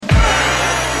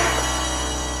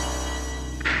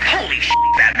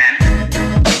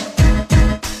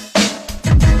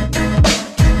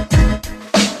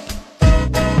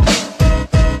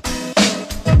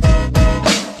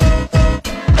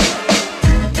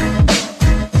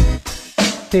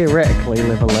theoretically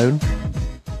live alone.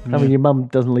 I mean, your mum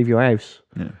doesn't leave your house.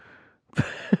 Yeah.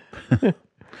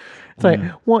 It's like,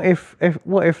 what if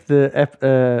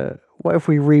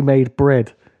we remade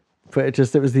Bread, but it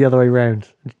was the other way around,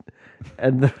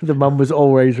 and the mum was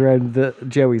always around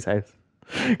Joey's house.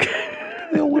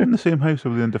 They all live in the same house, or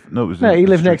were they in different? No, He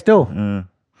lived next door. Yeah.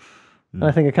 And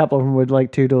I think a couple of them were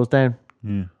like 2 doors down.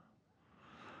 Yeah.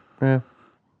 Yeah.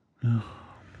 I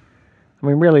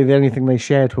mean, really, the only thing they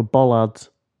shared were bollards.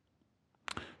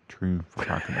 True. For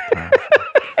parking the cars.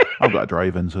 I've got a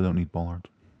drive-in, so I don't need bollards.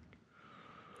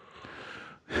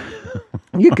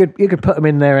 You could put them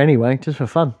in there anyway, just for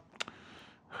fun.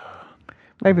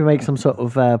 Maybe make some sort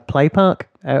of play park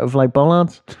out of like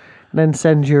bollards, and then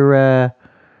send your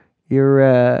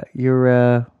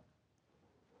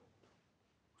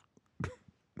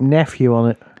nephew on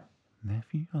it.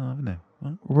 Nephew? Oh, I don't know.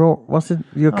 What? What's it?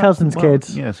 Your cousin's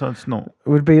kids? Yeah, so it's not. It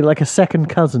would be like a second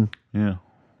cousin. Yeah,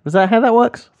 Was that how that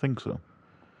works? I think so.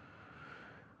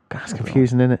 God, it's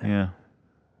confusing, isn't it? Yeah.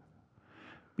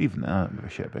 Even I don't give a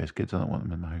shit about his kids. I don't want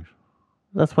them in my house.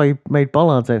 That's why you made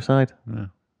bollards outside Yeah.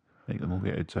 Make them all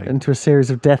get outside. into a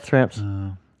series of death traps.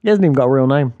 He hasn't even got a real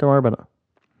name. Don't worry about it.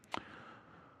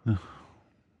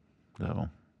 No.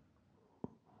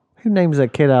 Who names a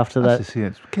kid after that? That's to say,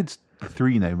 it's kids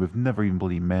 3 now. We've never even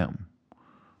bloody met them.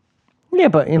 Yeah,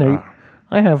 but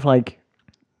I have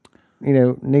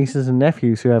nieces and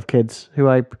nephews who have kids who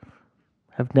I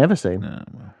have never seen. Yeah,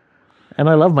 well. And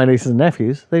I love my nieces and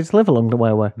nephews. They just live a long way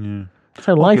away. Yeah. That's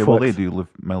how life Well, works. they do live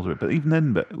miles away. But even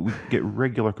then, we get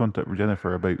regular contact with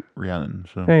Jennifer about Rhiannon.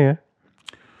 So. Yeah.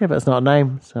 Yeah, but it's not a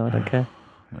name, so I don't care.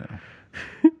 Well.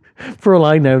 For all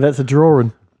I know, that's a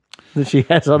drawing that she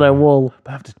has on her wall. But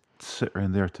I have to sit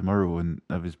around there tomorrow and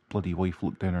have his bloody wife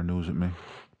look down her nose at me.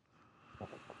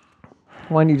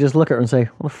 Why don't you just look at her and say,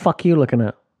 what the fuck are you looking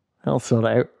at? I'll sort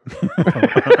it out.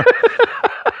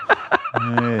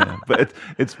 Yeah, but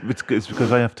it's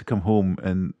because I have to come home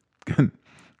and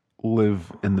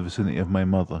live in the vicinity of my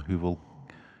mother, who will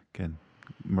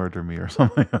murder me or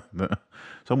something. So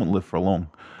I won't live for long.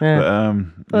 Yeah.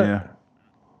 But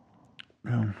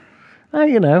yeah.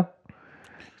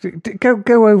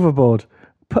 Go overboard.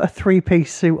 Put a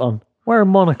 3-piece suit on. Wear a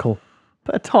monocle.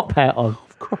 Put a top hat on.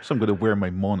 Of course, I'm going to wear my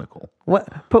monocle.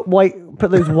 Put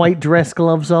those white dress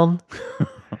gloves on.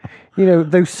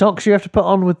 Those socks you have to put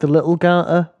on with the little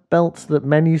garter belts that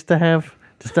men used to have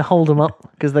just to hold them up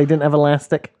because they didn't have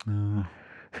elastic. And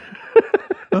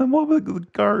then what about the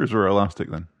garters are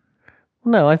elastic then?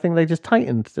 No, I think they just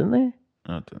tightened, didn't they?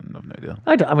 I have no idea.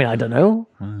 I don't know.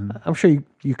 I'm sure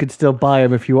you could still buy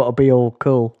them if you want to be all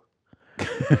cool.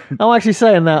 I'm actually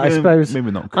saying that, I suppose. Maybe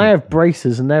not cool. I have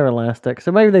braces and they're elastic,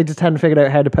 so maybe they just hadn't figured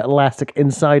out how to put elastic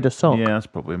inside a sock. Yeah, that's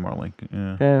probably more like it.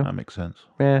 Yeah, that makes sense.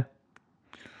 Yeah.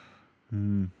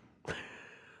 Oh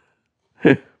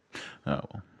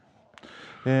well.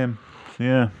 Yeah.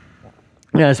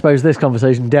 Yeah, I suppose this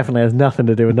conversation definitely has nothing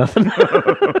to do with nothing.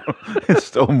 It's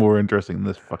still more interesting than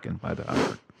this fucking bad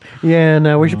hour. Yeah,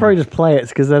 no, we should probably just play it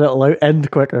because then it'll end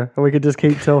quicker and we could just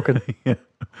keep talking. Yeah.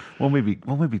 We'll maybe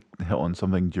hit on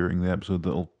something during the episode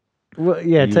that'll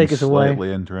take us away.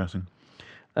 Slightly interesting.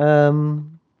 I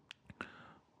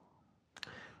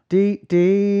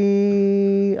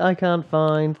can't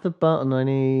find the button I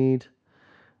need.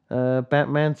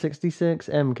 Batman 66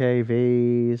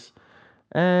 MKVs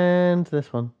and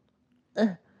this one.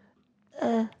 There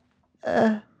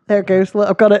it goes. Look,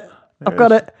 I've got it. I've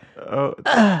got it. Oh,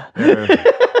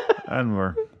 and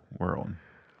we're on.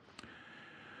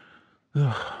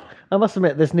 I must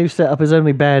admit, this new setup is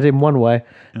only bad in one way,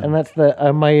 and that's that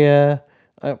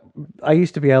I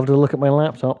used to be able to look at my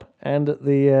laptop and at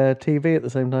the TV at the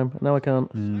same time. Now I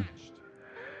can't.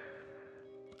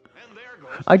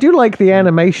 I do like the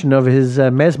animation of his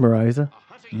mesmerizer.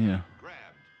 Yeah.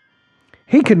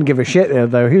 He couldn't give a shit there,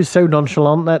 though. He was so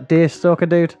nonchalant, that deerstalker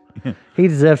dude. He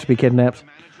deserved to be kidnapped.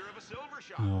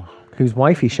 Whose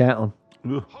wife he shat on.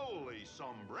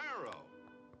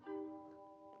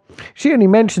 She only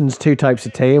mentions 2 types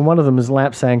of tea, and one of them is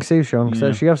Lapsang Souchong,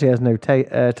 so she obviously has no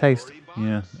taste.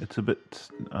 Yeah, it's a bit.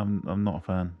 I'm not a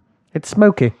fan. It's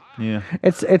smoky. Yeah,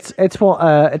 it's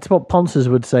what Ponces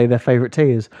would say their favourite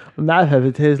tea is. My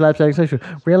favourite tea is Lapsang Souchong.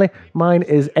 Really, mine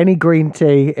is any green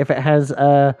tea if it has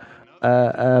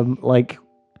like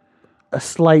a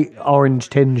slight orange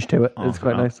tinge to it. It's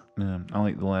quite nice. Yeah, I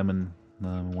like the lemon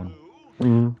one.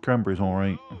 Cranberry's all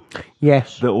right.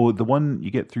 Yes. The one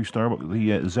you get through Starbucks,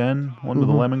 the Zen one with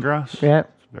the lemongrass. Yeah.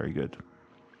 It's very good.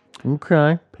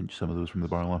 Okay. Pinched some of those from the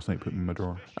bar last night, put them in my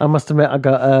drawer. I must admit, I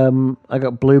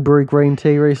got blueberry green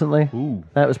tea recently. Ooh,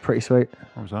 That was pretty sweet.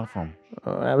 where was that from?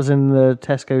 That was in the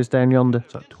Tesco's down yonder.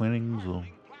 Is that Twinings or?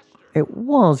 It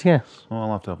was, yes. Oh,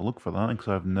 I'll have to have a look for that because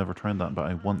I've never tried that, but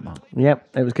I want that. Yep,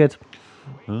 it was good.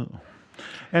 Oh.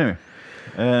 Anyway,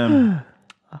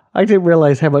 I didn't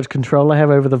realise how much control I have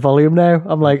over the volume now.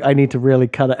 I'm like, I need to really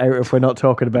cut it out if we're not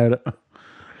talking about it.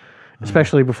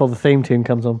 Especially before the theme tune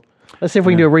comes on. Let's see if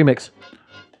we can do a remix.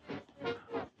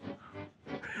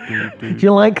 Do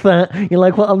you like that? You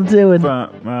like what I'm doing?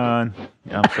 Batman.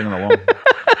 Yeah, I'm singing along.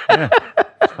 Yeah,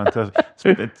 it's fantastic.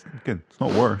 It's good. It's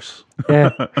not worse.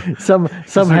 Yeah. You Somehow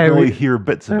can only hear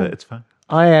bits of it. It's fine.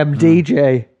 I am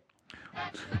DJ.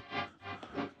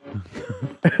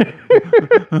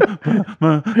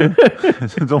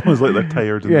 It's almost like they're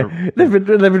tired. And Yeah, they've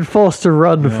been forced to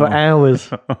run for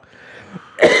hours.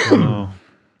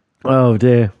 Oh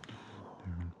dear.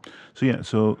 So yeah,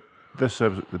 so this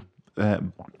episode,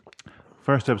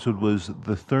 first episode was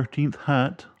the 13th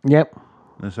hat. Yep.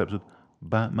 This episode,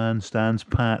 Batman stands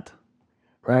pat.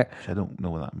 Right. Which I don't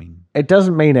know what that means. It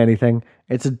doesn't mean anything.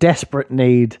 It's a desperate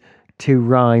need to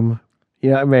rhyme. You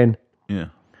know what I mean? Yeah.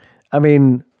 I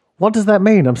mean, what does that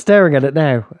mean? I'm staring at it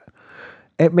now.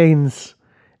 It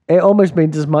almost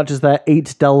means as much as that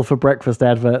eat dull for breakfast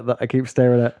advert that I keep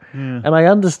staring at. Yeah. And I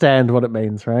understand what it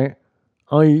means, right?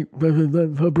 I eat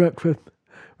for breakfast.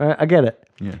 Right? I get it.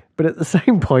 Yeah. But at the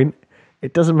same point,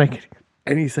 it doesn't make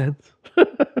any sense.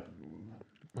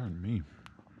 Pardon me.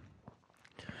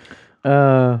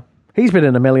 He's been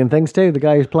in a million things too. The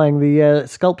guy who's playing the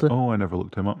sculptor. Oh, I never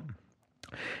looked him up.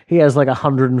 He has like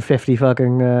 150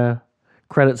 fucking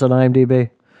credits on IMDb.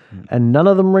 And none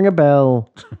of them ring a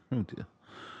bell. Oh dear.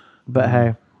 But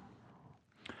hey.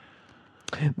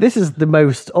 This is the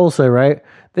most, also, right?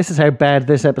 This is how bad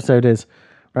this episode is,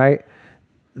 right?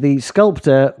 The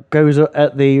sculptor goes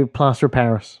at the plaster of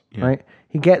Paris, right?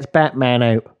 He gets Batman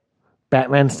out.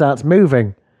 Batman starts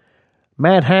moving.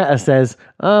 Mad Hatter says,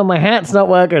 "Oh, my hat's not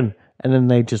working." And then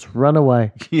they just run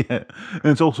away. Yeah. And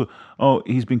it's also,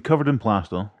 he's been covered in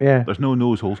plaster. Yeah. There's no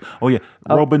nose holes. Oh, yeah.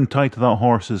 Robin tied to that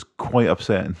horse is quite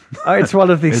upsetting. Oh, it's one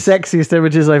of the sexiest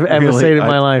images I've ever Really, seen in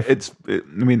my life. I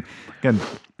mean, again,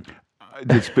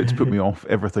 it's put me off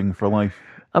everything for life.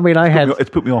 I mean, It's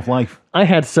put me off life. I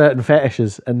had certain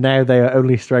fetishes, and now they are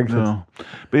only strengthened. No.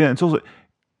 But yeah, it's also,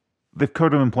 they've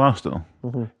covered him in plaster.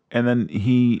 Mm-hmm. And then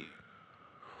he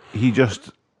just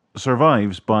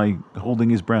survives by holding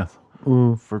his breath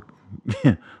for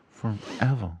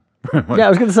forever. Yeah, I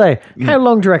was going to say, how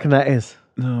long do you reckon that is?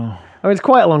 No. I mean, it's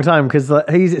quite a long time because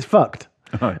he's fucked.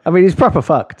 Right. I mean, he's proper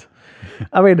fucked.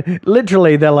 I mean,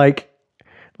 literally, they're like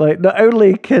not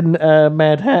only can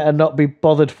Mad Hatter not be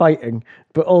bothered fighting,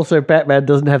 but also Batman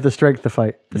doesn't have the strength to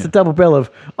fight. It's a double bill of,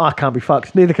 I can't be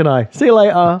fucked. Neither can I. See you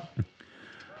later.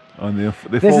 And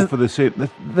they fall for the same...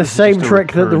 The same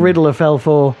trick that the Riddler fell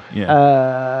for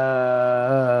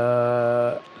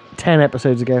 10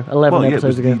 episodes ago, 11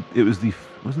 episodes ago.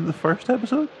 Wasn't the first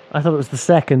episode? I thought it was the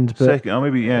second, but Second,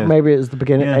 maybe, yeah. maybe it was the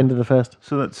beginning, Yeah. end of the first.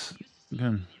 So that's,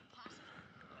 again,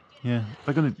 yeah,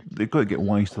 they've got to get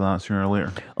wise to that sooner or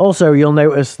later. Also, you'll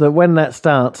notice that when that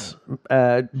starts,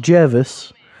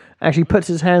 Jervis actually puts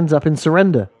his hands up in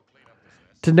surrender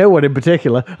to no one in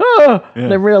particular.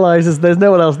 And then realizes there's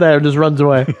no one else there and just runs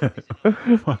away.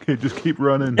 Fuck it, just keep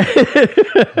running.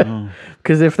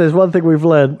 Because if there's one thing we've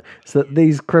learned, it's that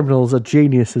these criminals are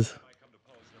geniuses.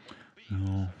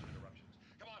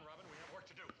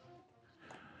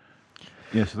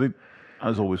 Yeah, so they,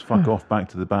 as always, fuck off back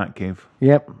to the Batcave.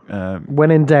 Yep.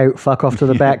 When in doubt, fuck off to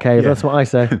the Batcave. yeah. That's what I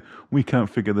say. We can't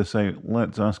figure this out.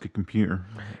 Let's ask a computer.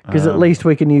 Because at least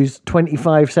we can use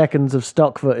 25 seconds of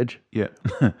stock footage. Yeah,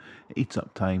 it eats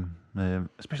up time.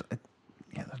 Especially,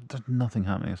 there's nothing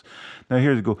happening. Now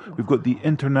here we go. We've got the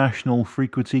International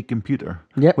Frequency Computer.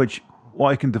 Yep. Which what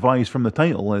I can devise from the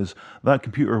title is that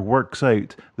computer works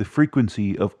out the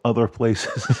frequency of other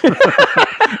places,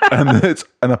 and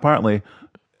apparently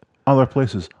other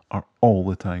places are all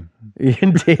the time.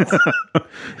 Indeed.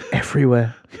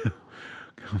 Everywhere.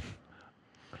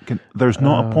 There's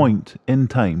not a point in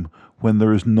time when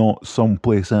there is not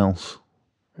someplace else.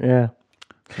 Yeah.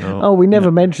 So, We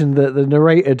never mentioned that the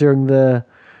narrator during the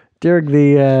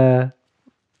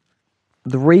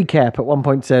recap at one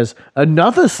point says,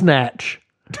 "Another snatch."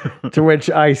 To which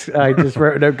I just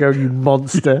wrote a note going, "You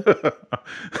monster."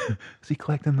 Is he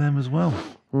collecting them as well?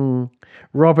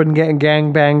 Robin getting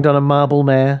gangbanged on a marble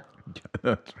mare.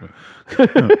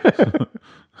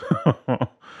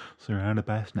 Surrounded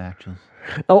by snatches.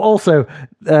 Oh, also,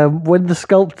 when the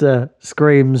sculptor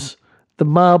screams, "The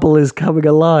marble is coming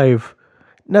alive,"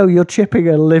 No, you're chipping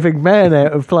a living man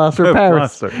out of plaster of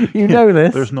Paris. Plaster. You know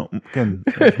this. There's not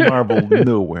there's marble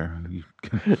nowhere.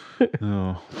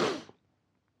 No.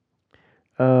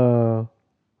 Oh.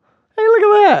 Hey, look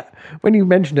at that. When you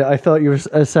mentioned it, I thought you were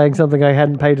saying something I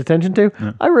hadn't paid attention to.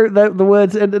 Yeah. I wrote the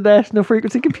words International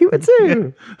Frequency Computer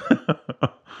too.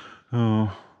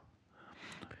 Oh.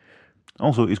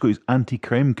 Also, he's got his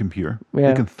anti-crime computer. Yeah.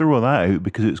 You can throw that out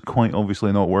because it's quite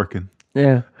obviously not working.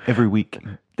 Yeah. Every week.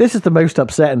 This is the most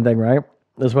upsetting thing, right?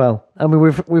 As well. I mean,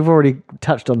 we've already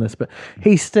touched on this, but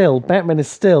Batman is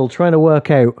still trying to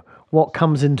work out what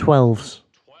comes in 12s.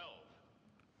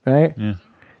 Right? Yeah.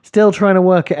 Still trying to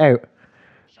work it out.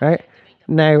 Right?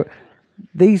 Now,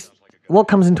 what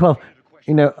comes in 12?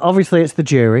 You know, obviously it's the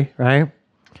jury, right?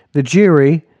 The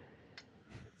jury,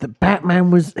 the Batman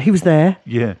was there.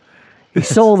 Yeah. He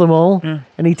saw them all,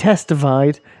 and he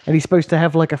testified, and he's supposed to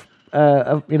have like a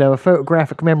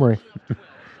photographic memory.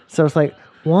 So it's like,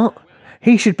 what?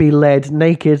 He should be led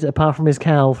naked, apart from his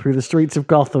cowl, through the streets of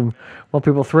Gotham while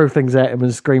people throw things at him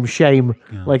and scream shame,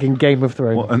 like in Game of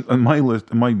Thrones. Well, and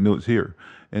my notes here,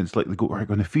 it's like they go, we're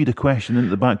going to feed a question into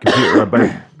the back computer about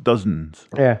dozens.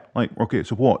 Yeah. Like, okay,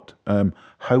 so what?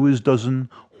 How is dozen?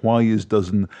 Why is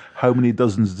dozen? How many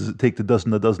dozens does it take to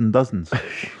dozen a dozen dozens?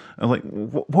 I'm like,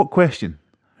 what question?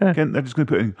 Yeah. They're just going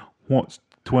to put in, what's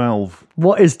 12?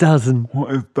 What is dozen?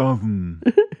 What is dozen?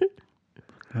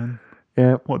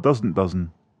 Yeah. What doesn't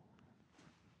dozen?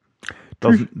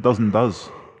 Dozen does.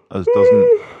 As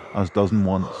dozen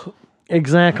wants.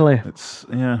 Exactly. It's,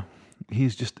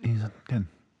 he's again.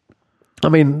 I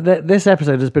mean, this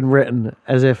episode has been written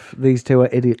as if these two are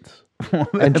idiots.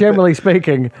 And generally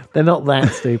speaking, they're not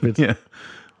that stupid. Yeah.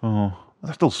 Oh,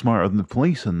 they're still smarter than the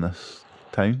police in this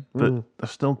town, but they're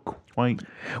still quite...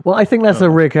 Well, I think that's a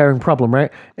recurring problem,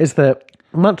 right? Is that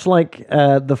much like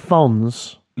the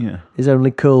Fonz is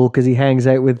only cool because he hangs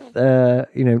out with,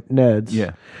 nerds.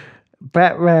 Yeah.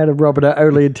 Batman and Robin are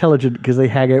only intelligent because they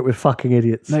hang out with fucking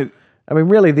idiots. Now, I mean,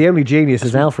 really, the only genius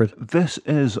is Alfred. This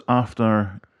is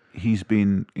after he's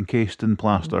been encased in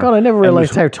plaster. God, I never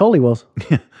realised how tall he was.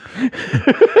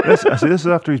 This is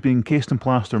after he's been encased in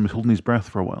plaster and was holding his breath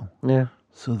for a while. Yeah.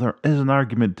 So there is an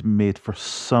argument to be made for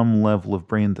some level of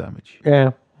brain damage.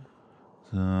 Yeah.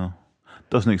 So,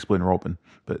 doesn't explain Robin,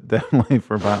 but definitely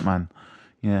for Batman,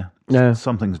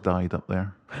 something's died up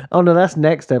there. Oh, no, that's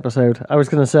next episode. I was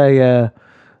going to say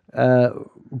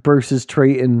Bruce is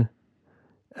treating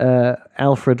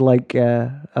Alfred like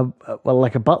a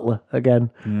butler again.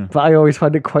 Yeah. But I always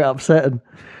find it quite upsetting.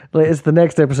 Like, it's the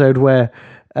next episode where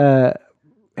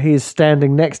he is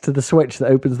standing next to the switch that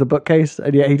opens the bookcase,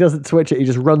 and yet he doesn't switch it. He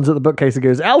just runs at the bookcase and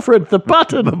goes, "Alfred, the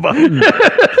button!" The button.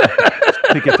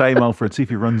 Take your time, Alfred. See if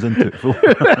he runs into it.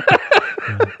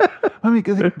 I mean,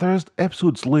 there's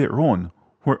episodes later on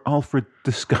where Alfred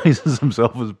disguises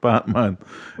himself as Batman.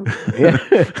 Yeah.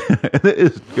 And it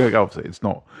is, obviously, it's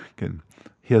not...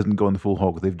 He hasn't gone the full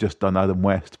hog. They've just done Adam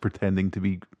West pretending to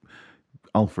be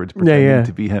Alfred, pretending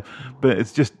to be him. But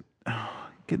it's just...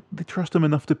 They trust him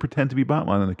enough to pretend to be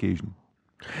Batman on occasion.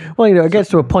 Well, it gets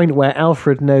to a point where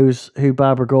Alfred knows who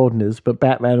Barbara Gordon is, but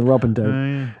Batman and Robin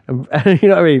don't. And you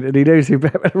know what I mean? And he knows who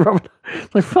Batman and Robin are.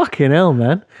 It's like, fucking hell,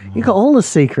 man. You got all the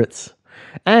secrets.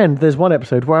 And there's one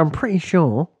episode where I'm pretty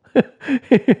sure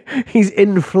he's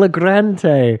in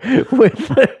flagrante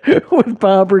with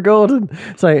Barbara Gordon.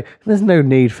 It's like, there's no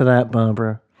need for that,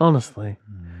 Barbara. Honestly.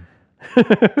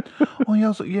 Oh,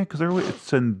 yeah, because they're waiting to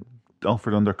send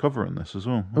Alfred undercover in this as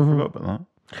well. I forgot about that.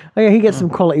 Oh, yeah, he gets some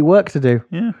quality work to do.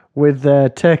 Yeah. With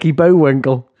Turkey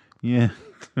Bowwinkle. Yeah.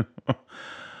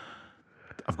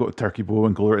 I've got a Turkey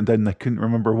Bowwinkle written down and I couldn't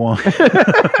remember why.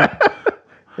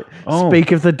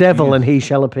 Speak of the devil and he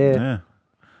shall appear. Yeah.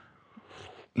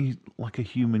 He's like a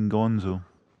human Gonzo,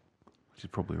 which is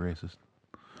probably racist.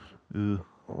 Ugh.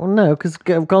 Well, no, because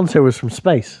Gonzo was from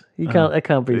space. It can't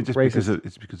be racist.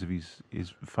 It's because of his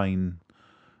fine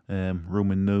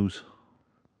Roman nose.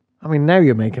 I mean, now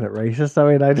you're making it racist. I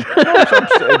mean, it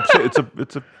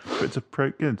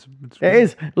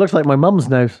is. It looks like my mum's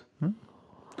nose.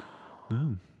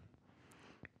 No.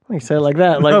 You say it like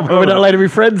that, like we're not allowed to be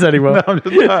friends anymore. No, I'm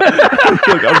just like,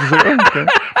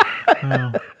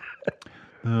 okay.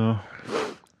 No.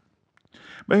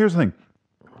 But here's the thing.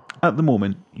 At the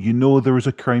moment, there is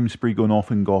a crime spree going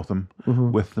off in Gotham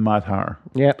with the Mad Hatter.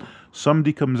 Yep.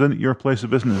 Somebody comes in at your place of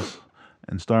business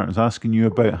and starts asking you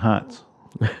about hats.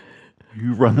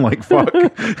 You run like fuck.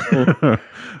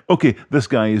 Okay, this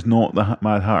guy is not the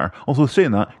Mad Hatter. Also,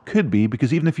 saying that could be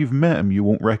because even if you've met him, you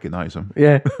won't recognize him.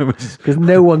 Yeah, because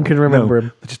no one can remember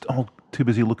him. They're just all too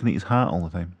busy looking at his hat all the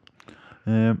time.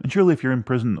 And surely if you're in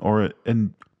prison or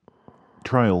in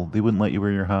trial, they wouldn't let you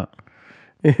wear your hat.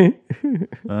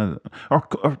 Or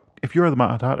if you're the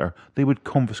Mad Hatter, they would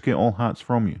confiscate all hats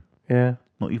from you. Yeah.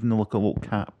 Not even like a little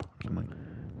cap or something.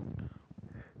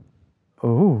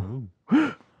 Oh.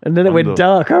 And then it went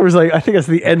dark. I was like, I think it's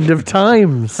the end of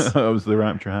times. That was the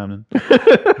rapture happening.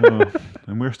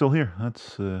 And we're still here.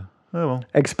 That's, oh well.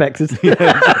 Expected.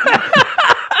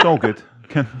 It's all good.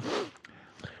 Can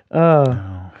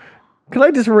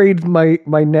I just read my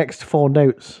next 4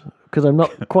 notes? Because I'm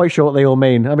not quite sure what they all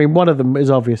mean. I mean, one of them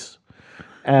is obvious.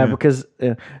 Because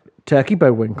Turkey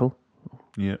Bowinkle.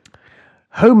 Yeah.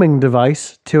 Homing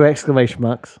device, 2 exclamation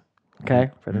marks.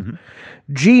 Okay. Mm-hmm.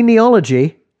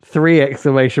 Genealogy, 3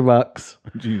 exclamation marks.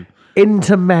 Gee.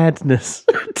 Into madness,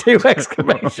 2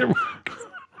 exclamation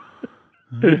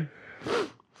marks.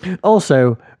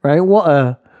 Also, right, what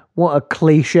a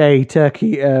cliche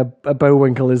Turkey a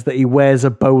Bowinkle is that he wears a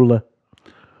bowler.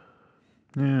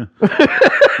 Yeah.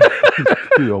 It's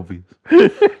pretty obvious.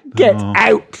 Get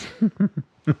out.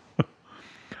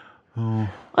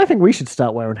 I think we should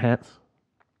start wearing hats.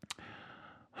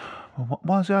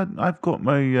 Well, see, I've got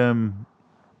my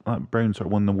that brown sort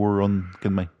of one that wore on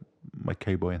my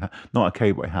cowboy hat. Not a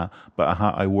cowboy hat, but a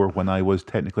hat I wore when I was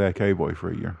technically a cowboy for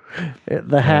a year.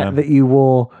 The hat that you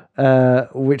wore,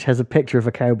 which has a picture of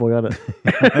a cowboy on it.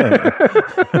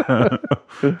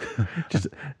 Just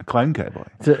a clown cowboy.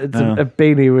 It's a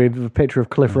beanie with a picture of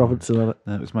Cliff Robinson on it.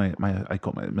 That was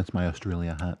it's my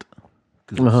Australia hat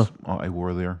because that's what I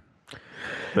wore there.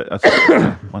 But that's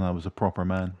when I was a proper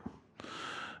man.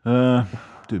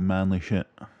 Doing manly shit.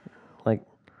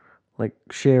 Like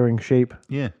shearing sheep.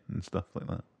 Yeah, and stuff like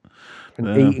that.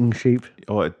 And eating sheep.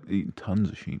 Oh, eating tons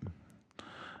of sheep.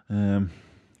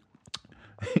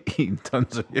 Eating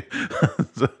tons of sheep.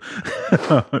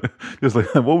 Just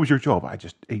like, what was your job? I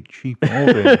just ate sheep all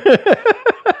day.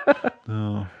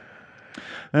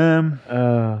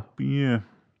 But yeah.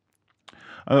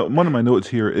 One of my notes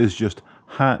here is just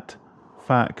hat,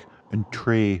 fac, and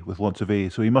tray with lots of A.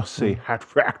 So he must say hat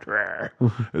factor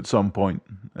at some point.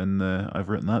 And I've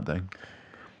written that down.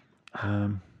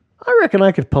 I reckon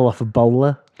I could pull off a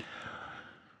bowler.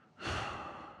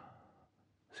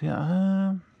 See,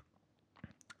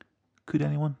 could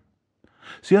anyone?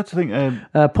 See, that's the thing.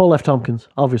 Paul F. Tompkins,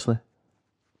 obviously.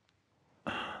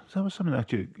 That was something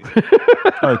actually.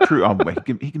 True.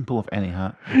 He can pull off any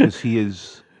hat because he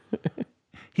is.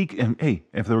 Hey,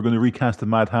 if they were going to recast the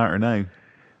Mad Hatter now,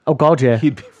 oh God, yeah,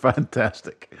 he'd be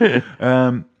fantastic.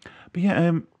 But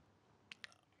yeah,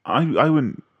 I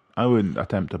wouldn't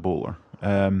attempt a bowler.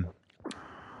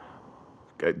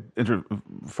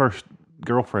 First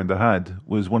girlfriend I had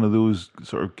was one of those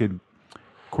sort of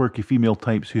quirky female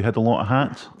types who had a lot of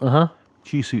hats.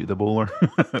 She suited a bowler.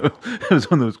 It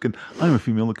was one of those I'm a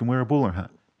female that can wear a bowler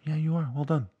hat. Yeah, you are. Well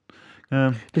done.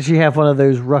 Did she have one of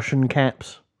those Russian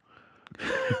caps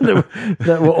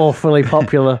that were awfully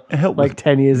popular like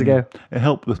 10 years ago? It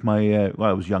helped with my,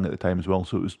 I was young at the time as well,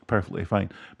 so it was perfectly fine.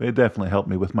 But it definitely helped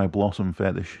me with my blossom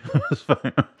fetish.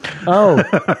 Oh,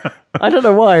 I don't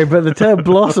know why, but the term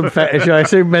blossom fetish, I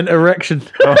assume, meant erection.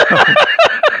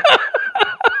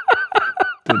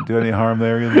 Didn't do any harm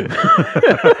there either.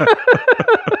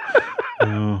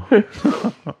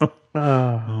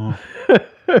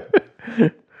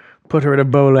 Put her in a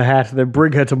bowler hat and then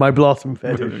bring her to my blossom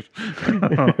fetish.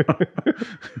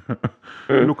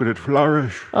 Look at it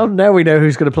flourish. Oh, now we know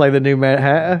who's going to play the new Mad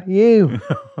Hatter. You.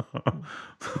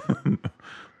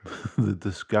 The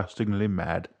disgustingly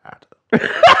Mad Hatter.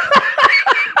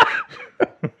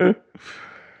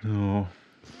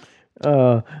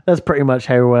 That's pretty much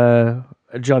how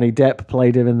Johnny Depp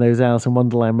played him in those Alice in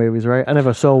Wonderland movies, right? I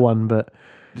never saw one, but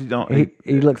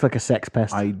he looks like a sex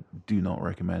pest. I do not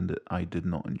recommend it. I did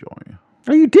not enjoy it.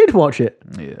 Oh, you did watch it?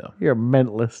 Yeah. You're a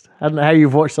mentalist. I don't know how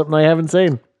you've watched something I haven't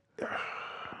seen.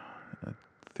 I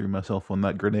threw myself on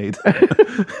that grenade.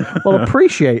 Well,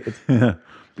 appreciate it. Yeah.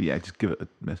 But yeah, just give it a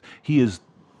miss. He is,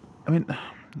 I mean,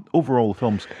 overall the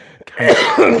film's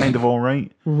kind of all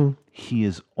right. Mm-hmm. He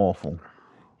is awful.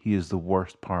 He is the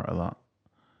worst part of that.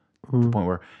 To the point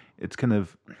where it's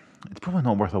probably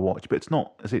not worth a watch, but it's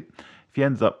not, if you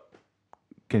end up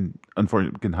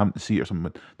unfortunately having to see it or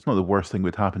something, it's not the worst thing that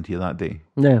would happen to you that day.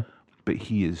 Yeah. But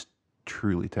he is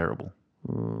truly terrible.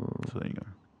 So there you go.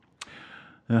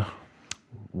 Yeah.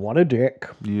 What a dick.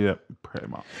 Yeah, pretty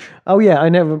much. Oh yeah,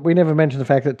 we never mentioned the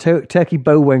fact that Turkey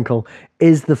Bowinkle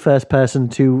is the first person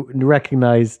to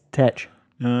recognise Tetch.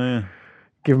 Oh yeah.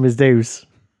 Give him his dues.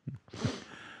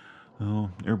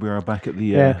 Oh, here we are back at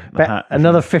the But hat.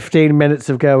 another 15 minutes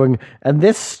of going, and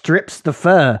this strips the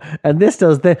fur, and this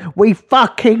does this. We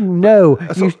fucking know.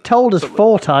 You've told us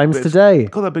 4 times today.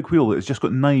 It's got that big wheel that's just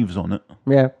got knives on it.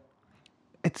 Yeah.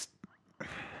 It's. I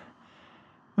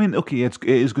mean, okay, it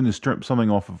is going to strip something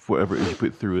off of whatever it is you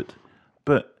put through it,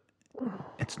 but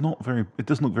it's not very. It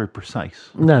doesn't look very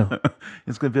precise. No.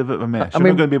 It's going to be a bit of a mess. You're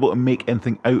not going to be able to make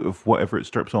anything out of whatever it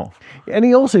strips off. And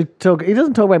he also he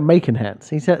doesn't talk about making hats.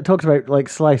 He talks about like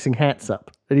slicing hats up.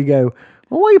 And you go,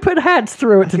 well, why are you putting hats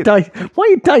through it to dice? Why are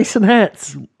you dicing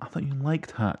hats? I thought you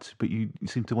liked hats, but you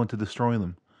seem to want to destroy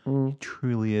them. He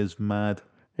truly is mad.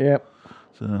 Yeah.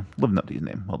 So, living up to his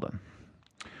name. Well done.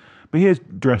 But he is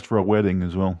dressed for a wedding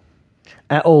as well.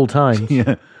 At all times.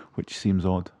 Yeah, which seems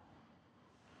odd.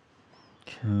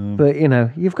 But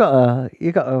you've got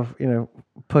to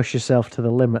push yourself to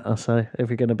the limit. I say if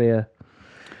you're going to be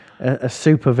a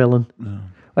super villain.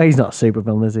 Well, he's not a super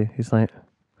villain, is he? He's like,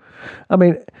 I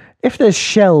mean, if there's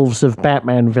shelves of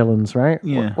Batman villains, right?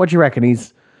 Yeah. What do you reckon?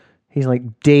 He's like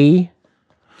D.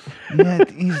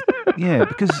 Yeah,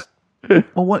 because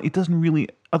what he doesn't really,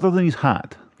 other than his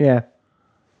hat, Yeah.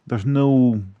 there's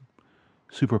no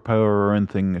superpower or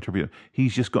anything attributed.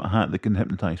 He's just got a hat that can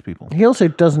hypnotize people. He also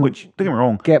doesn't Which, don't get me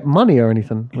wrong. get money or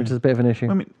anything, which is a bit of an issue.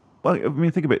 I mean,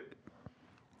 think about it.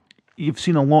 You've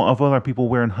seen a lot of other people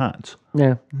wearing hats.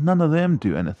 Yeah. None of them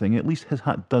do anything. At least his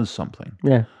hat does something.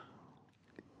 Yeah.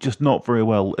 Just not very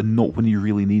well, and not when he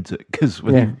really needs it. Because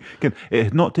it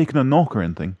had not taken a knock or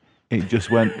anything. It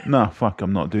just went, nah, fuck,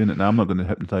 I'm not doing it now. I'm not going to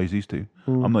hypnotize these two.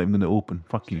 I'm not even going to open.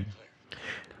 Fuck you.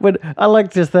 When I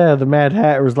liked just there, the Mad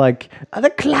Hatter was like,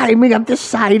 they're climbing up the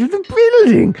side of the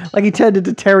building. Like he turned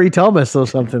into Terry Thomas or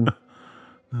something.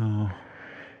 No.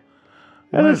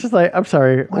 And it's just like, I'm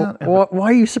sorry, why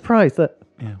are you surprised that?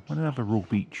 Yeah, why do I have a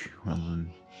rope each rather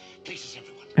than... Places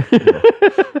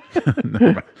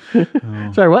everyone.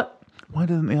 Sorry, what? Why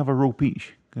doesn't they have a rope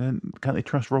each? Can't they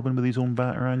trust Robin with his own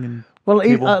batarang and... Well,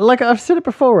 cable? like I've said it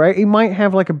before, right? He might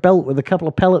have like a belt with a couple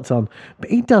of pellets on, but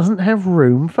he doesn't have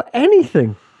room for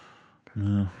anything.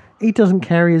 No. He doesn't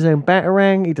carry his own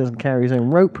batarang. He doesn't carry his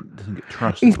own rope. Doesn't get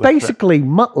trusted. He's with it. basically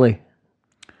Muttley.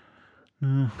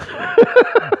 Well,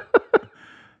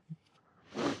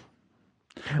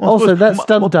 I Also, suppose that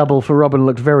stunt double for Robin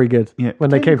looked very good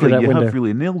when they came through that you window. have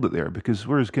really nailed it there, because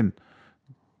whereas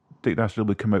Dick Dastardly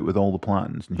would come out with all the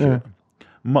plans and shit.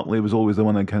 Muttley was always the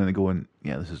one that kind of going,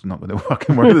 yeah, this is not going to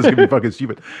fucking work. This is going to be fucking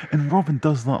stupid. And Robin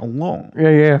does that a lot.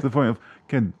 Yeah. To the point of,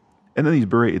 and then he's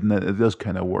berated and it does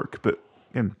kind of work. But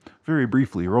again, very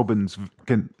briefly,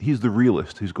 he's the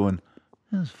realist who's going,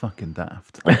 this is fucking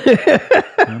daft.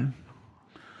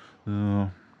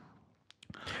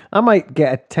 I might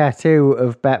get a tattoo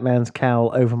of Batman's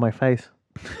cowl over my face.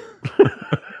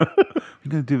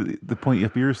 You're going to do the pointy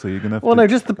up ears, so you're going to have Well, to... no,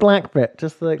 just the black bit.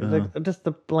 Just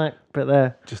the black bit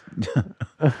there. Just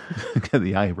get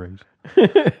the eyebrows.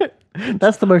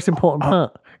 That's the most important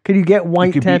part. Can you get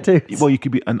white tattoos? You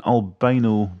could be an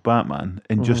albino Batman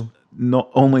and just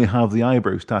not only have the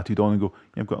eyebrows tattooed on and go,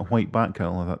 yeah, I've got a white bat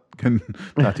cowl that can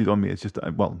tattooed on me. It's just,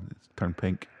 it's turned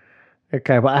pink.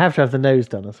 Okay, but I have to have the nose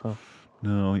done as well.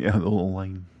 No, yeah, the little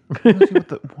line. Let's see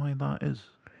why that is.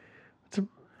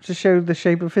 To show the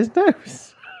shape of his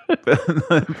nose.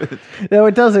 Though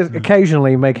it does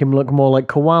occasionally make him look more like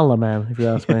Koala Man, if you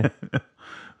ask me.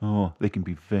 Oh, they can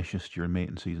be vicious during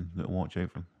mating season. You've got to watch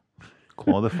out for them.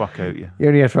 Claw the fuck out you. You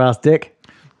only have to ask Dick.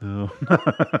 Oh.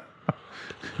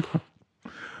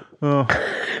 Oh.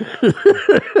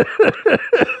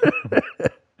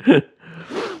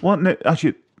 Well, no,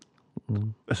 actually,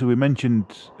 so we mentioned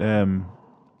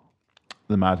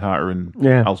the Mad Hatter and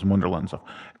Alice in Wonderland stuff.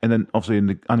 And then, obviously, in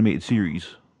the animated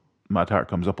series, Mad Hatter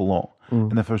comes up a lot.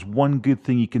 And if there's one good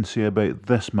thing you can say about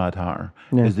this Mad Hatter,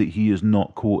 is that he is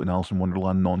not quoting Alice in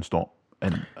Wonderland non-stop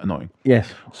and annoying.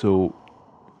 Yes. So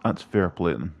that's fair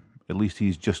play to him. At least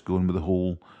he's just going with the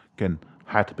whole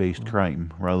hat-based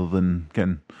crime rather than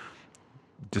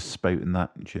just spouting that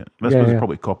and shit. I suppose there's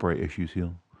probably copyright issues here.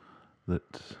 That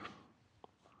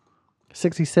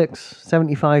 66,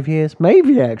 75 years,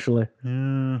 maybe actually.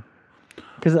 Yeah.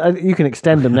 Because you can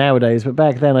extend them nowadays, but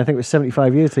back then I think it was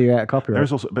 75 years till you're out of copyright.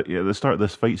 There's also, but at the start of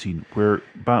this fight scene where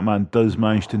Batman does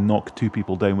manage to knock 2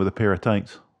 people down with a pair of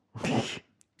tights,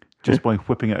 just by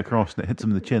whipping it across, and it hits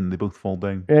them in the chin. They both fall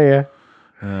down. Yeah.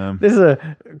 This is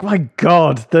my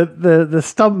God, the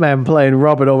stuntman playing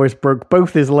Robin almost broke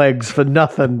both his legs for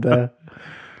nothing there.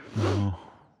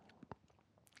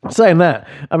 Saying that,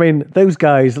 I mean, those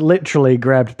guys literally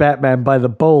grabbed Batman by the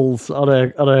balls on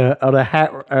a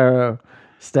hat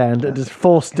stand and just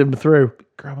forced him through.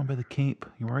 Grab him by the cape.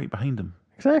 You're right behind him.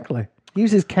 Exactly.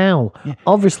 Use his cowl.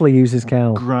 Obviously use his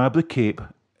cowl. Grab the cape,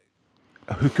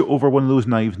 hook it over one of those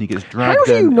knives, and he gets dragged How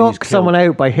do in you and knock he's someone killed.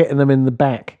 out by hitting them in the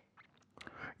back?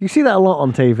 You see that a lot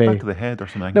on TV. Back of the head or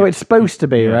something. No, it's supposed to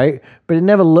be, right? But it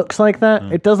never looks like that.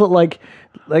 It does look like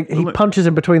he punches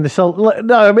in between the shoulder.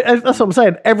 No, I mean, that's what I'm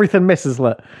saying. Everything misses.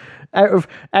 Look. Out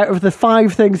of the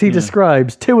 5 things he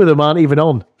describes, 2 of them aren't even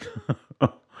on. I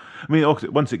mean,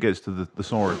 once it gets to the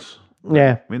swords.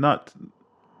 Yeah. I mean, that...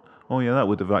 Oh, yeah, that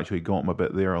would have actually got him a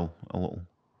bit there, a little.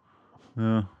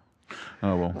 Yeah.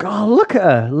 Oh, well. God, look at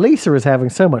her. Lisa is having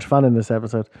so much fun in this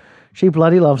episode. She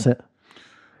bloody loves it.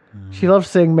 She loves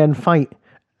seeing men fight.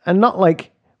 And not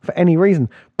like for any reason.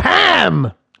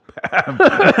 Pam! I'd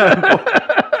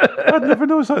never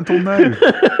noticed that until now.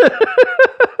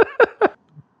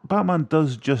 Batman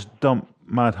does just dump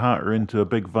Mad Hatter into a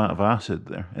big vat of acid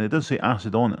there. And it does say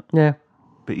acid on it. Yeah.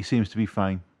 But he seems to be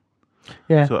fine.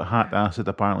 Yeah. So hat acid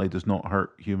apparently does not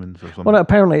hurt humans or something. Well,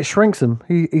 apparently it shrinks him.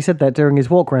 He said that during his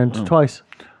walk round twice.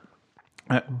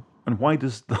 And why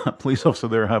does that police officer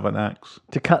there have an axe?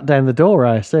 To cut down the door,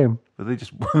 I assume. But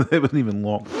it wasn't even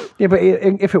locked. Yeah, but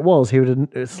if it was, he would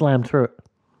have slammed through it.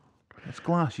 It's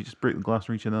glass. You just break the glass,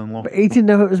 reach in and unlock. But he didn't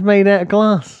know it was made out of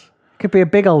glass. Could be a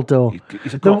big old door.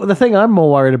 He's a cop. The thing I'm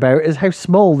more worried about is how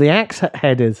small the axe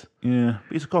head is. Yeah,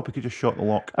 but he's a cop. He could just shot the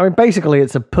lock. I mean, basically,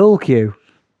 it's a pool cue.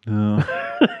 No.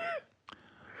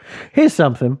 Here's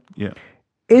something. Yeah.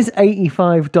 Is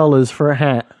 $85 for a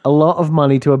hat a lot of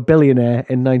money to a billionaire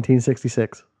in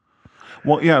 1966?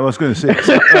 Well, yeah, I was going to say.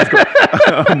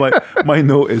 I'm like, my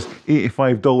note is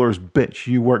 $85, bitch.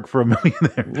 You work for a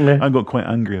millionaire. Yeah. I got quite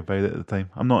angry about it at the time.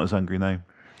 I'm not as angry now.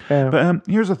 Yeah. But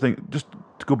here's the thing. Just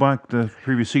to go back to the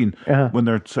previous scene, when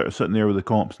they're sort of sitting there with the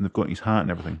cops and they've got his hat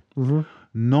and everything,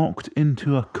 knocked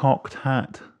into a cocked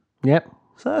hat. Yep.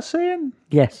 Is that a saying?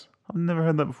 Yes, I've never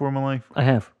heard that before in my life. I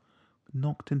have.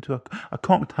 Knocked into a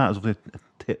cocked hat is obviously a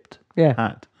tipped Yeah.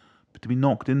 hat, but to be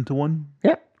knocked into one,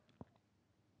 Yep.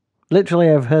 Literally,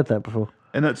 I've heard that before.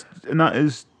 and that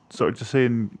is sort of just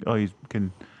saying, oh, he's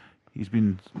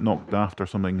been knocked after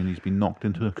something, and he's been knocked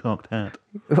into a cocked hat.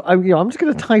 I'm just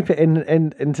going to type it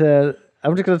into.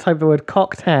 I'm just going to type the word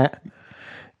cocked hat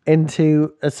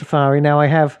into a Safari. Now I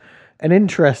have an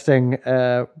interesting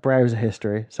browser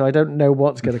history, so I don't know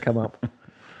what's going to come up.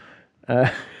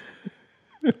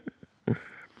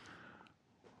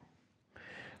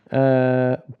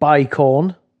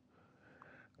 Bicorn,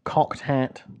 cocked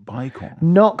hat, Bicorn.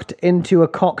 knocked into a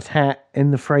cocked hat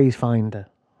in the phrase finder.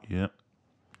 Yeah.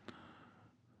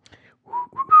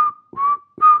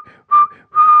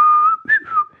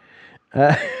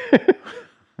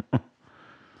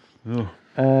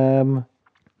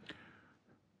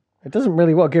 It doesn't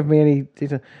really give me any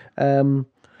detail.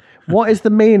 What is the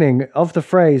meaning of the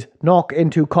phrase "knock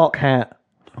into cock hat"?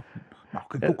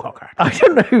 Knock into cock hat. I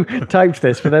don't know who typed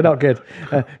this, but they're not good.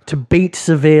 To beat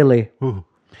severely. Ooh.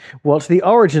 What's the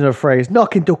origin of the phrase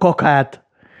 "knock into cock hat"?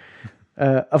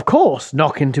 Of course,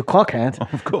 knock into cock hat.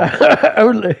 Of course.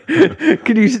 Only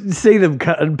can you see them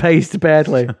cut and paste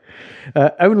badly?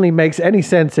 Only makes any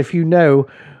sense if you know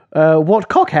what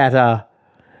cock hat are.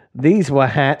 These were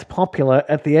hat popular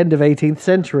at the end of 18th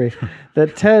century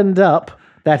that turned up,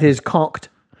 that is cocked,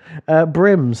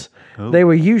 brims. They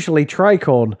were usually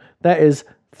tricorn, that is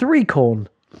 3-corn.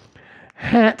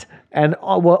 Hat and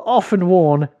were often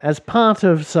worn as part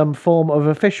of some form of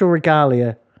official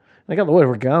regalia. I got the word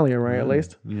regalia right, at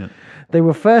least. Yeah. They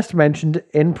were first mentioned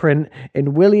in print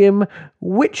in William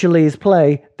Wycherley's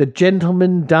play, The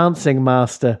Gentleman Dancing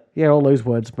Master. Yeah, all those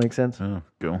words make sense. Oh,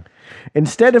 go.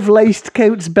 Instead of laced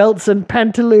coats, belts, and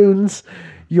pantaloons,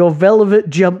 your velvet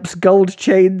jumps, gold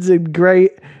chains, and grave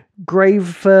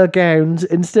fur gowns.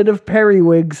 Instead of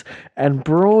periwigs and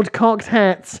broad cocked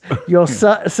hats, your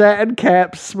satin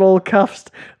caps, small cuffs,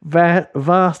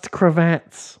 vast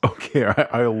cravats. Okay,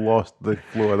 I lost the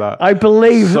flow of that. I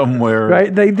believe somewhere.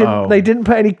 Right, they didn't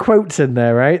put any quotes in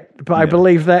there, right? But I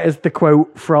believe that is the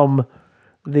quote from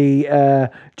the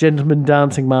Gentleman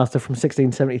Dancing Master from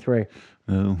 1673.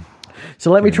 Oh.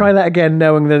 So let me try that again,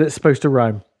 knowing that it's supposed to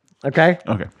rhyme. Okay?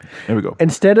 Okay, here we go.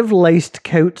 Instead of laced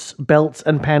coats, belts,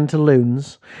 and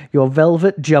pantaloons, your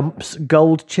velvet jumps,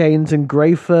 gold chains, and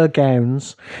grey fur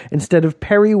gowns. Instead of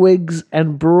periwigs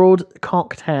and broad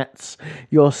cocked hats,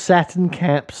 your satin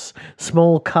caps,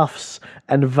 small cuffs,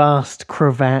 and vast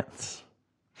cravats.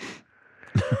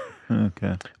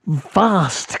 Okay.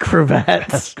 Vast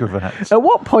cravats. Cravats. At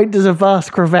what point does a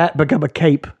vast cravat become a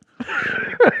cape?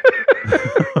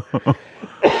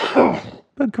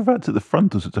 about cravats at the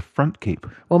front? Is it a front cape?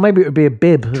 Well, maybe it would be a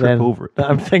bib then. over it. That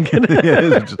I'm thinking.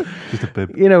 Yeah, it's just a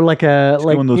bib. You know, like a It's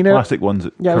like one of those you know. plastic ones.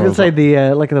 That Yeah, I was curls gonna say up.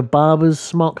 the like the barber's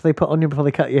smock they put on you before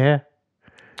they cut your hair.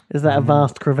 Is that a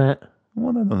vast cravat?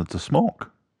 Well, no, it's a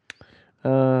smock.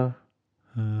 Why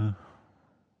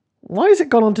has it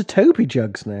gone on to Toby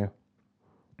jugs now?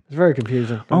 It's very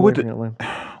confusing. Oh, would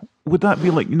that be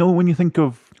like, when you think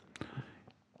of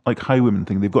like highwaymen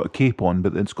thing, they've got a cape on,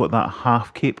 but it's got that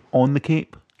half cape on the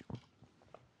cape.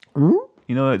 Hmm?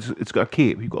 It's got a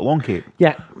cape. You've got a long cape.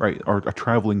 Yeah. Right, or a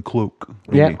travelling cloak.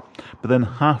 Maybe. Yeah. But then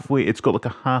halfway, it's got like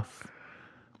a half.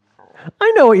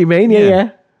 I know what you mean.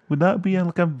 Yeah. Would that be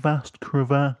like a vast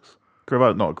crevasse?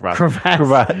 Cravat, not cravat.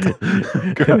 Crevasse.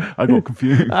 Cravat. I got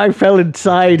confused. I fell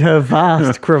inside her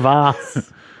vast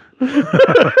crevasse.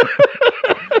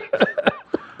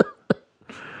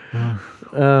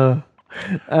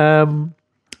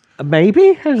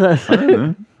 Maybe.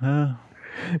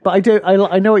 But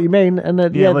I know what you mean, and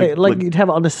like you'd have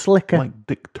it on a slicker. Like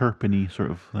Dick Turpin-y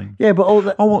sort of thing. Yeah, but all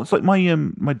that. Oh, well, it's like my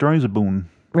Drowser Bone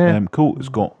Yeah. coat has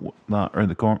got that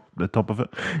around the top of it.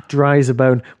 Dries a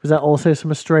bone. Was that also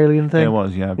some Australian thing? Yeah, it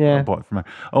was, yeah. Yeah. I bought it from there.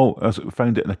 Oh, I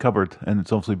found it in a cupboard, and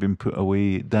it's obviously been put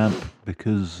away damp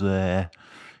because, I've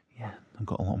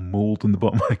got a lot of mould in the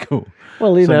bottom of my coat.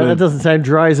 Well, that doesn't sound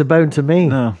dry as a bone to me.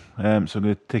 No, so I'm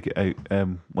going to take it out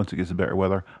once it gets a better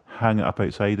weather, hang it up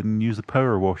outside, and use the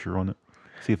power washer on it.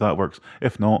 See if that works.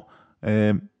 If not,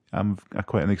 I'm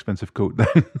quite an expensive coat then.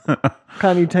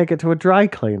 Can't you take it to a dry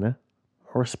cleaner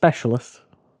or a specialist?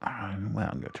 Well, I'm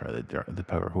going to try the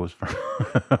power hose first.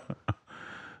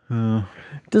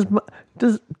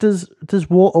 Does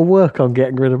water work on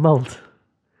getting rid of mold?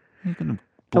 You're going to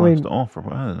blast it off, or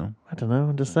what? I don't know. I don't know.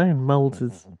 I'm just saying, mold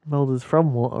is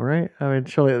from water, right? I mean,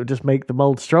 surely it would just make the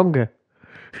mold stronger.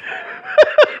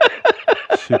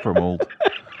 Super mold.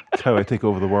 That's how I take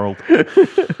over the world.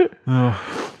 I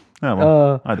don't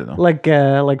know. Like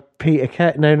Peter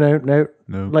Kay. No.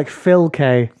 Like Phil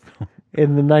Kay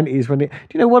in the 90s. Do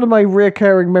you know one of my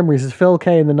recurring memories is Phil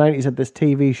Kay in the 90s at this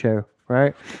TV show,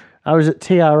 right? I was at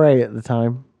TRA at the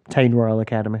time, Tain Royal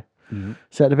Academy. Mm-hmm.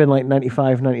 So it'd have been like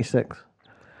 95, 96.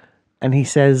 And he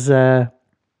says, and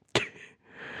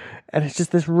it's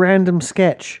just this random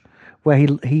sketch where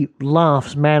he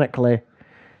laughs manically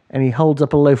and he holds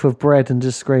up a loaf of bread and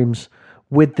just screams,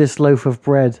 "With this loaf of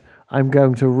bread, I'm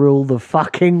going to rule the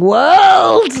fucking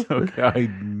world!" Okay, I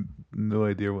had no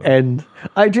idea what. And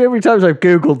every time I've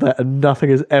Googled that and nothing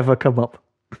has ever come up.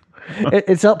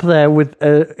 It's up there with,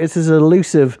 it's as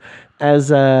elusive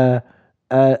as God,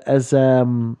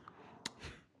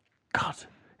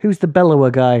 who's the bellower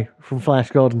guy from Flash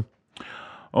Gordon?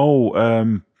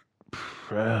 Oh,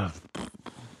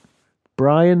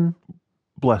 Brian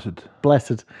Blessed.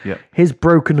 Yeah. His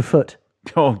broken foot.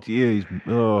 Oh, yeah.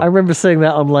 I remember seeing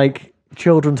that on like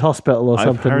Children's Hospital or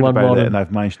something. I've heard one about morning. it, and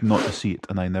I've managed not to see it,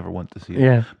 and I never want to see it.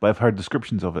 Yeah. But I've heard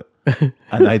descriptions of it,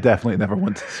 and I definitely never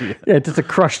want to see it. Yeah, just a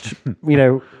crushed,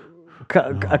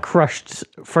 a crushed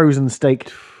frozen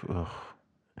steak. Oh.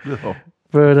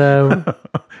 But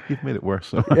You've made it worse.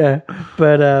 So. yeah,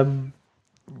 but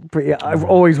yeah, I've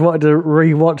always wanted to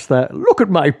rewatch that. Look at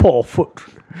my poor foot.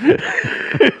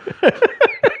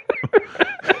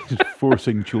 Just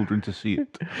forcing children to see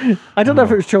it. I don't know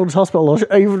if it was Children's Hospital or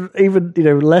even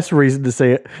less reason to see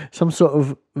it. Some sort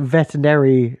of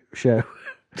veterinary show.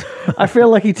 I feel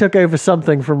like he took over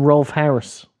something from Rolf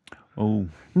Harris. Oh,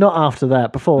 Not after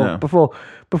that.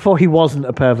 Before he wasn't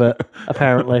a pervert,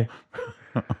 apparently.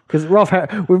 Because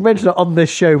we've mentioned it on this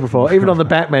show before, even on the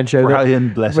Batman show.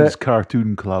 Brian Blessed's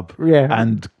Cartoon Club. Yeah.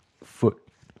 And foot.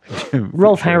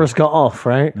 Rolf Harris got off,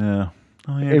 right? Yeah.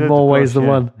 Oh, yeah, In more ways than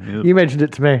one. Yep. You mentioned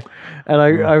it to me. And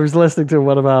I was listening to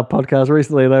one of our podcasts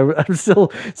recently, and I'm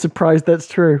still surprised that's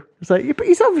true. It's like, yeah, but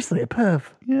he's obviously a perv.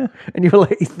 Yeah. And you were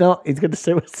like, he's not. He's going to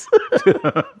sue us.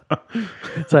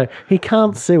 So he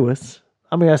can't sue us.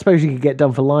 I mean, I suppose you could get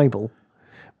done for libel,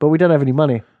 but we don't have any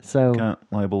money. So Can't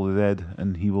libel the dead,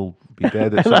 and he will be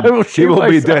dead at And I some will He shoot will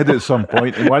be myself. dead at some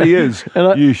point, and while he is,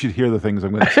 you should hear the things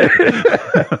I'm going to say.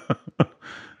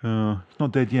 He's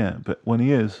not dead yet, but when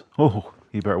he is,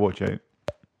 you better watch out.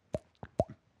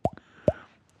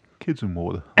 Kids in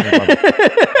water.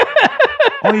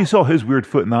 Oh, you saw his weird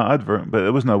foot in that advert, but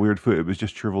it wasn't a weird foot. It was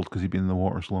just shriveled because he'd been in the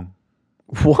water so long.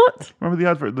 what? Remember the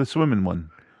advert, the swimming one?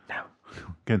 No.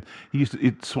 Again,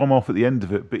 he'd swim off at the end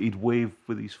of it, but he'd wave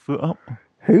with his foot up.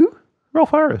 Who? Rolf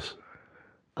Harris.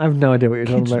 I have no idea what you're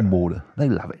Kids talking in about. water. They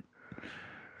love it.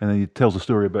 And then he tells a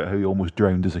story about how he almost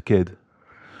drowned as a kid.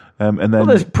 And then Well,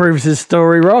 this proves his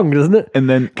story wrong, doesn't it? and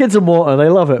then Kids and water, they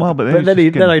love it. Well, but then he's then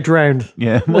just then I drowned.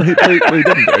 yeah, well, he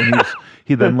didn't.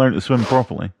 He then learned to swim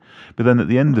properly. But then at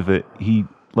the end of it, he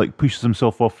like pushes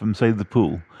himself off inside the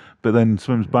pool, but then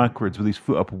swims backwards with his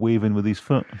foot up, waving with his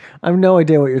foot. I have no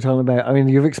idea what you're talking about. I mean,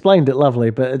 you've explained it lovely,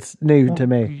 but it's new to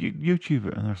me. YouTube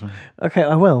it or something. Okay,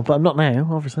 I will, but I'm not now,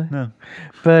 obviously. No,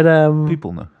 But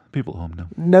people know. People at home know.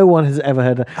 no one has ever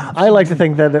heard it. I like to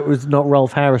think that it was not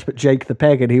Rolf Harris, but Jake the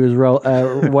Peg, and he was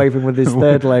waving with his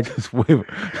third leg. Just waving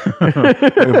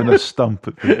a stump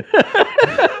at me.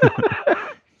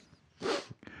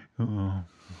 Oh.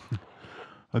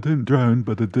 I didn't drown,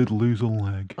 but I did lose a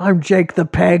leg. I'm Jake the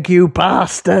Peg, you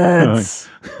bastards!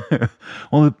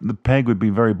 Well, the peg would be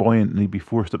very buoyant, and he'd be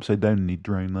forced upside down, and he'd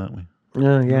drown that way.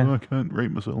 Yeah. Oh, I can't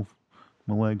right myself.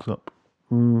 My leg's up.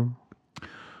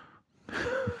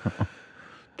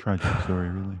 Tragic story,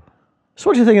 really. So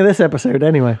what do you think of this episode,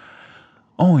 anyway?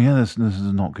 Oh yeah, this is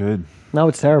not good. No,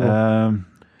 it's terrible. I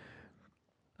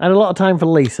had a lot of time for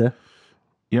Lisa.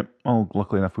 Yep. Oh,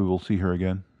 luckily enough, we will see her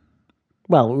again.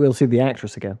 Well, we'll see the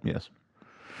actress again. Yes.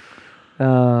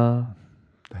 Uh,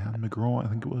 Diana McGraw, I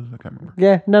think it was. I can't remember.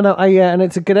 Yeah, no, and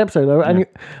it's a good episode. And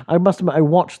I must admit, I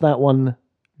watched that one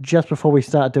just before we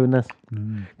started doing this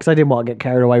because I didn't want to get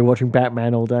carried away watching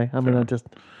Batman all day. I mean, I just.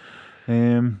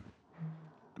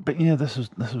 But yeah, this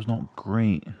was not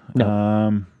great.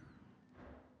 No.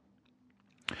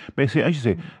 Basically, as you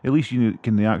say, at least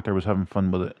the actor was having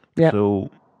fun with it. Yeah. So,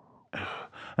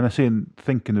 and I say,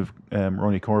 thinking of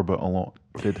Ronnie Corbett a lot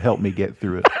did help me get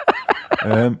through it.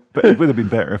 But it would have been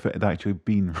better if it had actually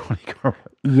been Ronnie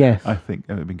Corbett. Yes. I think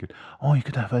it would have been good. Oh, you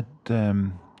could have had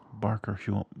Barker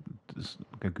show up as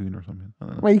like a goon or something. I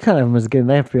don't know. Well, you can't have them as a goon.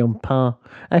 They have to be on par.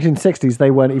 Actually, in the 60s,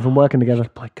 they weren't even working together.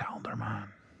 Play Calendar Man.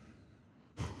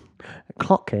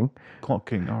 Clock King. Clock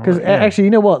King. Because actually,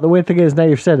 you know what? The weird thing is, now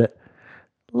you've said it.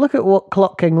 Look at what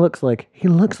Clock King looks like. He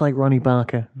looks like Ronnie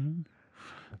Barker.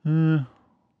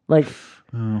 Like,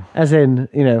 as in,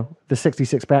 the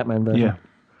 66 Batman version. Yeah.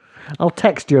 I'll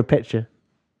text you a picture.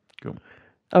 Cool.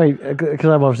 I mean, because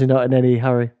I'm obviously not in any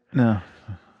hurry. No.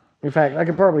 In fact, I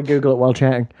could probably Google it while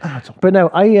chatting. That's all. But no,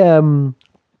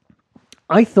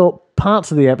 I thought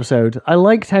parts of the episode, I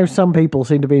liked how some people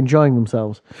seemed to be enjoying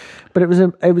themselves, but it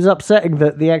was upsetting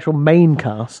that the actual main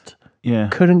cast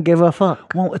couldn't give a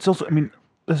fuck. Well, it's also, I mean,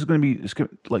 this is going to be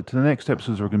like to the next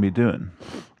episodes we're going to be doing,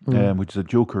 which is a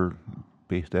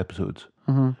Joker-based episodes.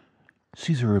 Mm-hmm.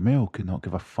 Cesar Romero could not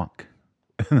give a fuck.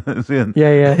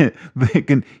 Yeah.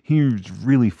 He was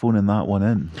really phoning that one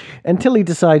in until he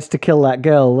decides to kill that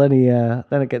girl. Then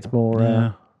it gets more.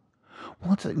 Yeah.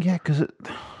 Well, because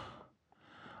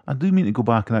I do mean to go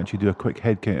back and actually do a quick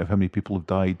head count of how many people have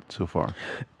died so far.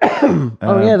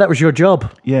 That was your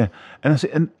job. Yeah, and I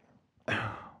say, and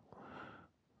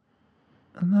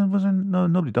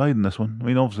nobody died in this one. I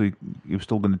mean, obviously, he was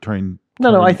still going to try and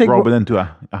I think Robin into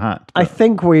a hat. I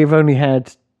think we've only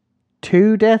had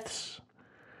 2 deaths.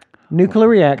 Nuclear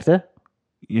reactor.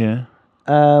 Yeah.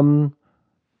 2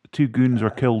 goons were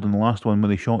killed in the last one when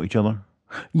they shot each other.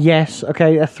 Yes.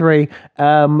 Okay. 3.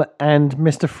 And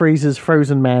Mr. Freeze's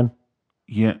frozen man.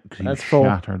 Yeah, because he was That's 4.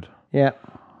 shattered. Yeah.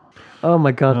 Oh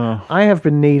my god. I have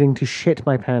been needing to shit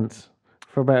my pants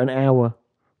for about an hour.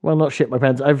 Well, not shit my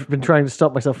pants. I've been trying to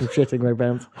stop myself from shitting my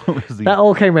pants. That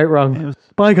all came out wrong.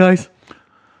 Bye, guys.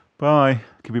 Bye.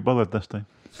 Can be bothered this time.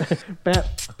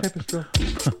 Bat. Paper straw.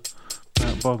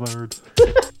 Not bothered.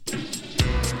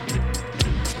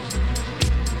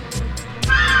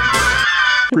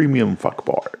 Premium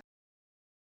fuckboy.